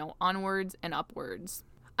Sag, you know, onwards and upwards.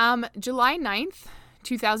 July 9th,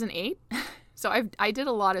 2008. So I did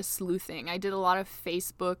a lot of sleuthing. I did a lot of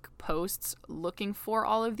Facebook posts looking for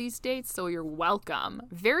all of these dates. So you're welcome.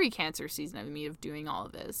 Very Cancer season of me of doing all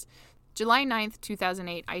of this. July 9th,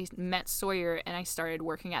 2008, I met Sawyer and I started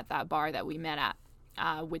working at that bar that we met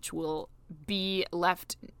at, which will be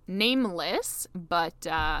left nameless, but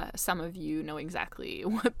some of you know exactly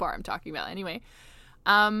what bar I'm talking about. Anyway,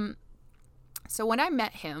 so when I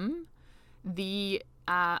met him,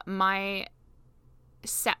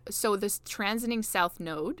 so this transiting South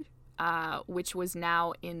Node, which was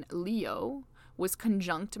now in Leo, was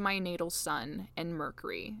conjunct my natal sun and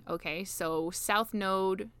Mercury. Okay, so South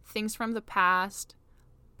Node, things from the past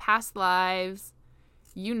lives,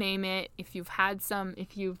 you name it. If you've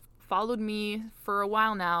followed me for a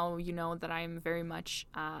while now, you know that I'm very much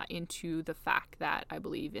into the fact that I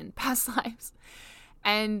believe in past lives.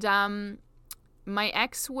 And my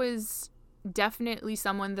ex was definitely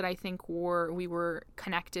someone that I think we were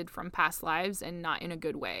connected from past lives, and not in a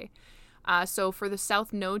good way. So for the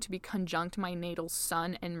south node to be conjunct my natal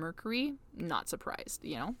sun and Mercury, not surprised,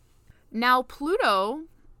 Now Pluto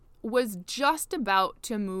was just about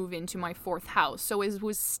to move into my 4th house. So it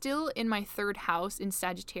was still in my 3rd house in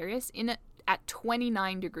Sagittarius at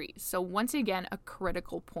 29 degrees. So once again, a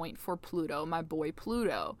critical point for Pluto, my boy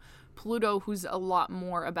Pluto. Pluto, who's a lot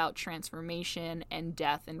more about transformation and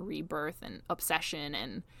death and rebirth and obsession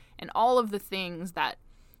and all of the things that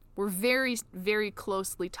were very, very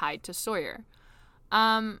closely tied to Sawyer.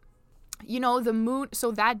 The moon,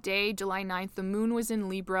 so that day, July 9th, the moon was in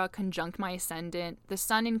Libra, conjunct my ascendant, the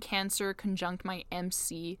sun in Cancer, conjunct my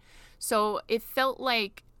MC. So it felt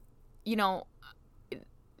like,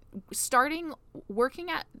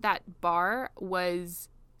 working at that bar was,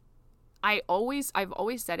 I've always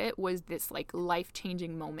said it was this like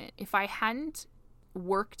life-changing moment. If I hadn't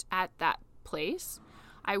worked at that place,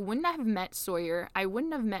 I wouldn't have met Sawyer. I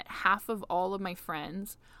wouldn't have met half of all of my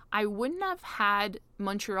friends. I wouldn't have had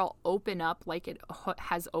Montreal open up like it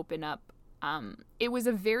has opened up. It was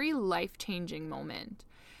a very life-changing moment.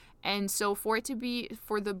 And so for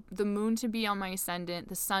the moon to be on my ascendant,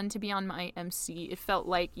 the sun to be on my MC, it felt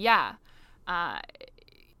like, I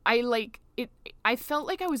felt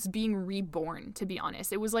like I was being reborn, to be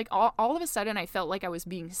honest. It was like all of a sudden I felt like I was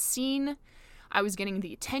being seen. I was getting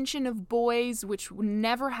the attention of boys, which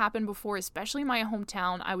never happened before, especially in my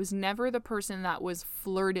hometown. I was never the person that was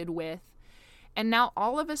flirted with. And now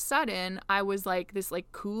all of a sudden, I was like this like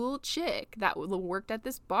cool chick that worked at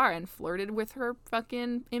this bar and flirted with her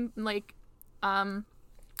fucking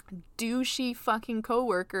douchey fucking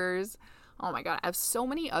coworkers. Oh my God, I have so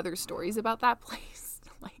many other stories about that place.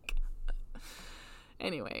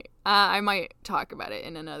 Anyway, I might talk about it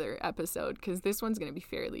in another episode because this one's going to be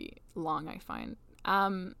fairly long, I find.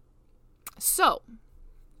 So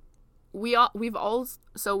we've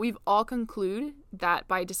all concluded that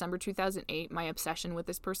by December 2008, my obsession with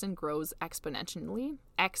this person grows exponentially.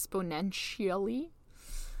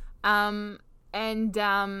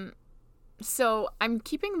 So I'm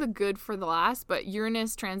keeping the good for the last, but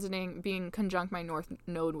Uranus being conjunct my north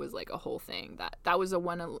node was like a whole thing. That was a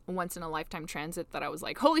once in a lifetime transit that I was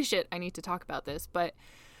like, holy shit, I need to talk about this. But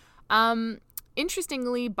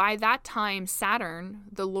interestingly, by that time, Saturn,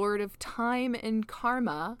 the lord of time and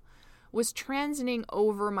karma, was transiting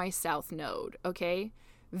over my south node, okay?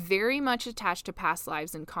 Very much attached to past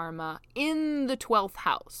lives and karma in the 12th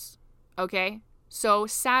house, okay? So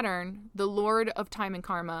Saturn, the lord of time and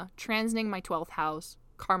karma, transiting my 12th house,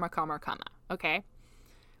 karma, okay?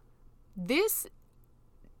 This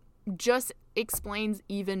just explains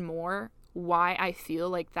even more why I feel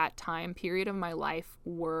like that time period of my life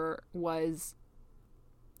was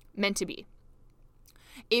meant to be.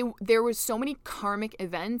 There was so many karmic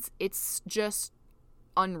events, it's just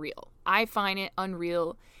unreal. I find it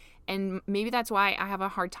unreal, and maybe that's why I have a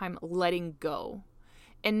hard time letting go.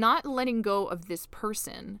 And not letting go of this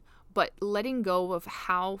person, but letting go of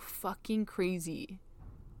how fucking crazy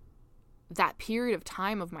that period of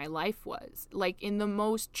time of my life was. Like, in the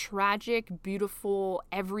most tragic, beautiful,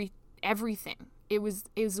 everything. It was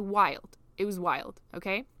wild. It was wild,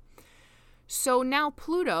 okay? So now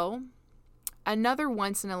Pluto, another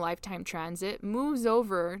once-in-a-lifetime transit, moves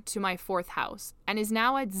over to my 4th house and is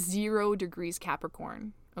now at 0 degrees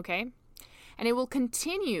Capricorn, okay? And it will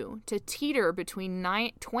continue to teeter between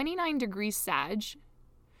 29 degrees Sag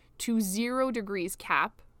to 0 degrees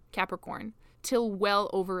Capricorn till well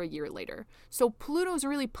over a year later. So Pluto's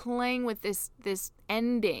really playing with this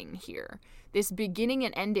ending here, this beginning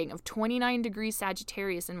and ending of 29 degrees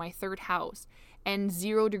Sagittarius in my 3rd house and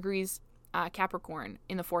 0 degrees Capricorn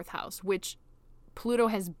in the 4th house, which Pluto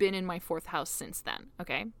has been in my 4th house since then,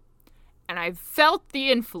 okay? And I've felt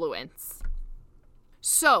the influence.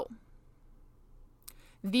 So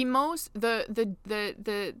the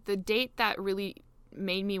date that really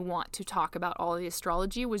made me want to talk about all the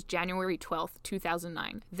astrology was January 12th,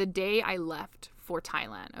 2009, the day I left for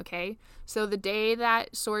Thailand, okay? So the day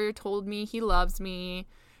that Sawyer told me he loves me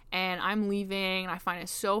and I'm leaving, and I find it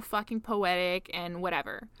so fucking poetic and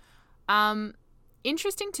whatever.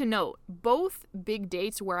 Interesting to note, both big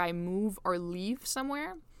dates where I move or leave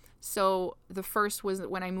somewhere. So the first was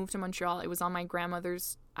when I moved to Montreal. It was on my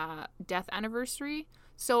grandmother's death anniversary.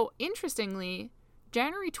 So interestingly,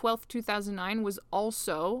 January 12th, 2009 was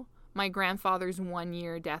also my grandfather's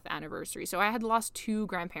 1-year death anniversary. So I had lost 2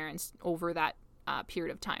 grandparents over that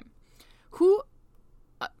period of time. Who,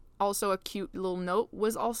 also a cute little note,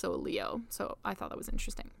 was also a Leo. So I thought that was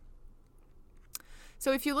interesting.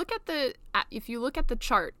 So if you look at the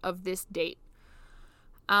chart of this date,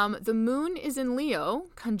 the moon is in Leo,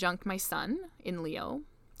 conjunct my sun in Leo.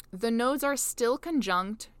 The nodes are still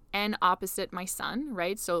conjunct and opposite my sun,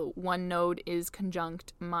 right? So one node is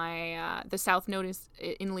conjunct my, the south node is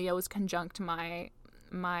in Leo is conjunct my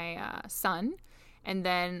sun, and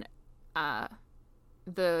then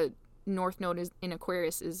the north node is in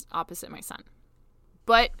Aquarius is opposite my sun.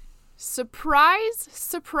 But surprise,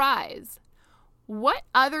 surprise, what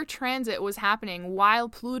other transit was happening while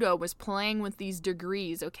Pluto was playing with these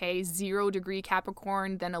degrees, okay? 0 degree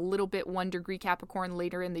Capricorn, then a little bit 1 degree Capricorn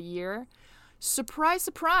later in the year. Surprise,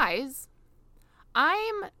 surprise,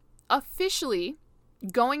 I'm officially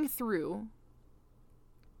going through...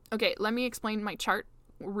 Okay, let me explain my chart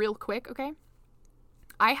real quick, okay?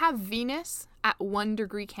 I have Venus at 1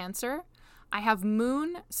 degree Cancer. I have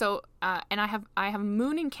Moon, and I have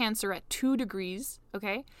Moon in Cancer at 2 degrees,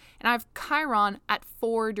 okay? And I have Chiron at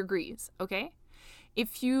 4 degrees, okay?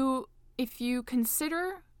 If you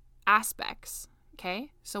consider aspects,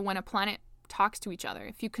 okay? So when a planet talks to each other,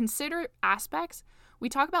 if you consider aspects, we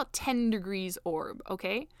talk about 10 degrees orb,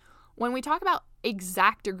 okay? When we talk about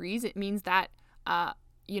exact degrees, it means that,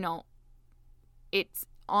 it's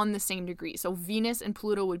on the same degree. So Venus and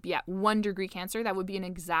Pluto would be at 1 degree Cancer. That would be an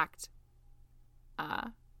exact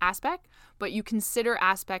aspect, but you consider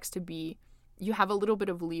aspects to be, you have a little bit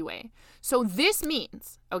of leeway. So this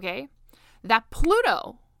means, okay, that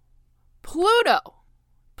Pluto,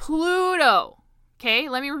 okay,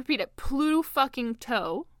 let me repeat it, Pluto fucking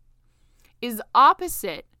toe is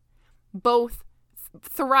opposite both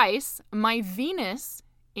thrice my Venus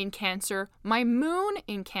in Cancer, my Moon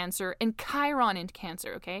in Cancer, and Chiron in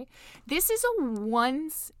Cancer, okay? This is a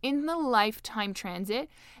once in the lifetime transit,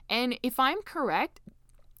 and if I'm correct,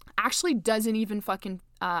 actually doesn't even fucking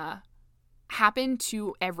happen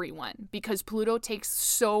to everyone, because Pluto takes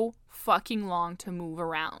so fucking long to move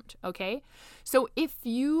around, okay? So if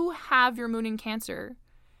you have your Moon in Cancer,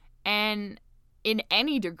 and in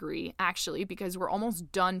any degree, actually, because we're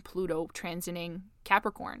almost done Pluto transiting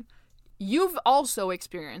Capricorn, you've also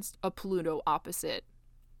experienced a Pluto opposite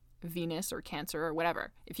Venus or Cancer or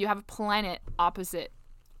whatever. If you have a planet opposite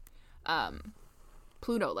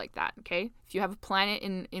Pluto like that, okay? If you have a planet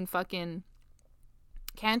in fucking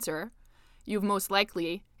Cancer, you've most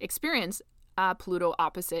likely experienced Pluto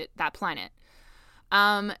opposite that planet.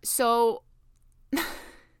 So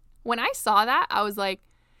when I saw that, I was like,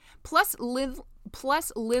 plus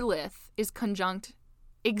Lilith is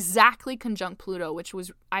exactly conjunct Pluto, which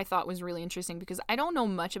I thought was really interesting, because I don't know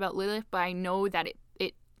much about Lilith, but I know that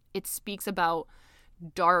it speaks about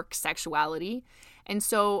dark sexuality. And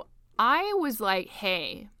so I was like,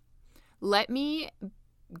 hey, let me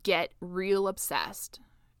get real obsessed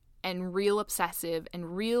and real obsessive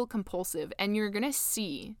and real compulsive. And you're going to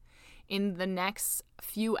see in the next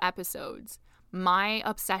few episodes my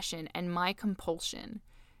obsession and my compulsion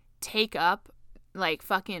take up like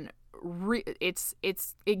fucking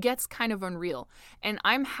it gets kind of unreal. And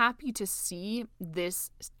I'm happy to see this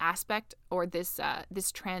aspect or this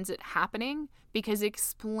transit happening, because it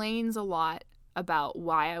explains a lot about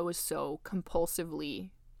why I was so compulsively,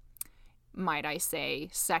 might I say,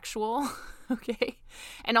 sexual. Okay.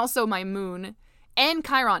 And also my Moon and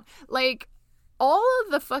Chiron, like all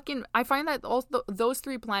of the fucking, I find that all those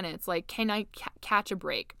 3 planets, like, can I catch a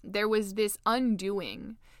break? There was this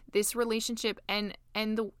undoing this relationship, and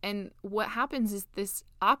what happens is this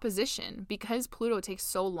opposition, because Pluto takes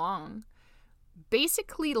so long,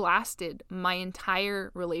 basically lasted my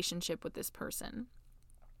entire relationship with this person.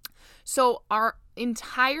 So our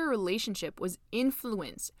entire relationship was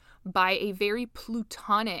influenced by a very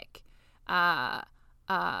Plutonic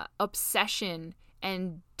obsession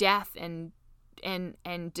and death and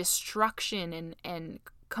destruction and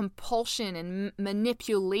compulsion and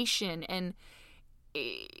manipulation, and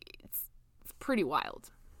it's pretty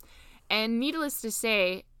wild. And needless to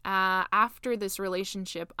say, after this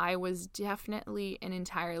relationship, I was definitely an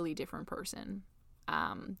entirely different person.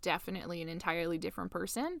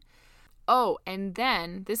 Oh, and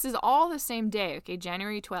then, this is all the same day, okay,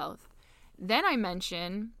 January 12th. Then I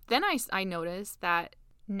noticed that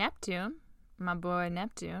Neptune, my boy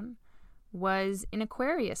Neptune, was in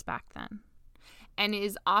Aquarius back then. And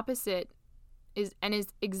is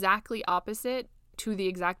exactly opposite, to the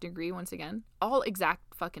exact degree, once again, all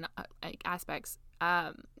exact fucking aspects,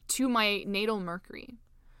 to my natal Mercury,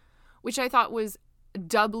 which I thought was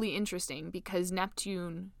doubly interesting, because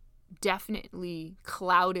Neptune definitely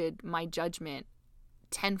clouded my judgment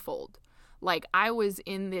tenfold. Like, I was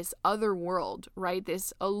in this other world, right?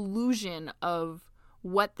 This illusion of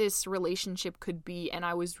what this relationship could be, and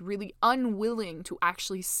I was really unwilling to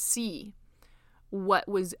actually see what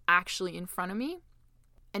was actually in front of me.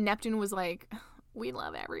 And Neptune was like, we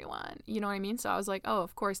love everyone. You know what I mean? So I was like, oh,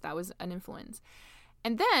 of course, that was an influence.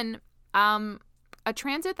 And then a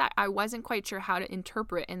transit that I wasn't quite sure how to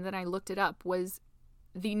interpret, and then I looked it up, was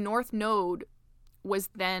the North Node was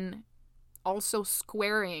then also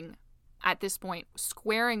squaring, at this point,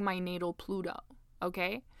 squaring my natal Pluto,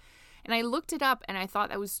 okay? And I looked it up, and I thought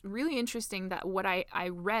that was really interesting that what I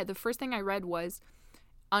read, the first thing I read was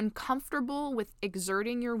uncomfortable with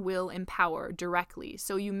exerting your will and power directly,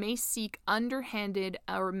 so you may seek underhanded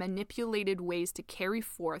or manipulated ways to carry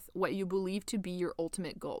forth what you believe to be your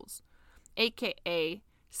ultimate goals, aka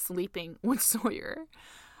sleeping with Sawyer.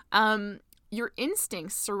 Your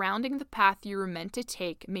instincts surrounding the path you were meant to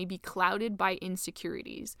take may be clouded by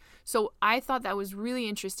insecurities. So I thought that was really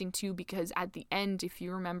interesting too, because at the end, if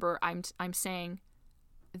you remember, I'm saying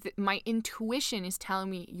my intuition is telling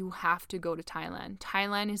me you have to go to Thailand.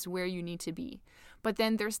 Thailand is where you need to be. But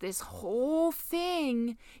then there's this whole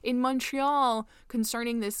thing in Montreal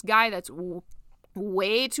concerning this guy that's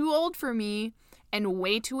way too old for me and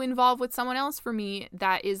way too involved with someone else for me,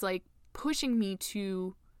 that is like pushing me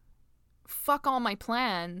to fuck all my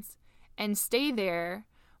plans and stay there.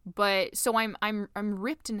 But so I'm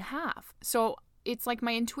ripped in half. So it's like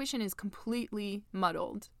my intuition is completely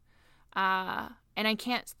muddled. And I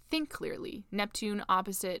can't think clearly. Neptune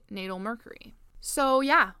opposite natal Mercury. So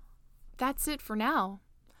yeah, that's it for now.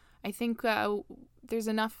 I think there's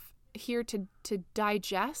enough here to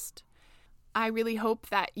digest. I really hope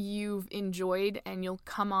that you've enjoyed and you'll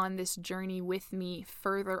come on this journey with me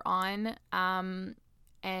further on.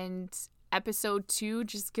 And episode 2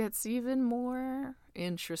 just gets even more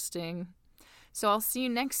interesting. So I'll see you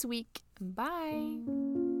next week. Bye.